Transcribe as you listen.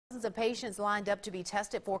Thousands of patients lined up to be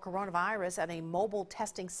tested for coronavirus at a mobile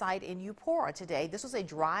testing site in Eupora today. This was a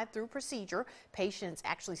drive-through procedure. Patients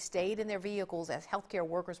actually stayed in their vehicles as healthcare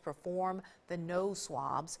workers perform the nose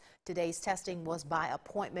swabs. Today's testing was by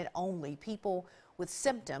appointment only. People with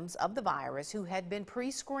symptoms of the virus who had been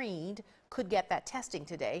pre-screened could get that testing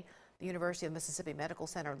today. The University of Mississippi Medical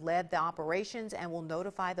Center led the operations and will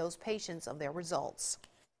notify those patients of their results.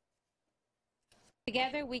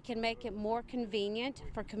 Together, we can make it more convenient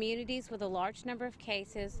for communities with a large number of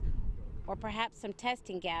cases or perhaps some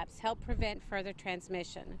testing gaps, help prevent further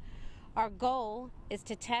transmission. Our goal is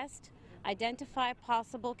to test, identify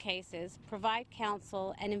possible cases, provide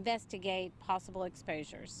counsel, and investigate possible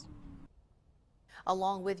exposures.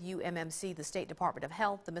 Along with UMMC, the State Department of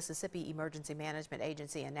Health, the Mississippi Emergency Management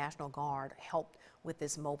Agency, and National Guard helped with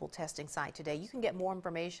this mobile testing site today. You can get more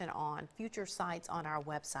information on future sites on our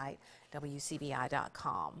website,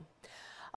 WCBI.com.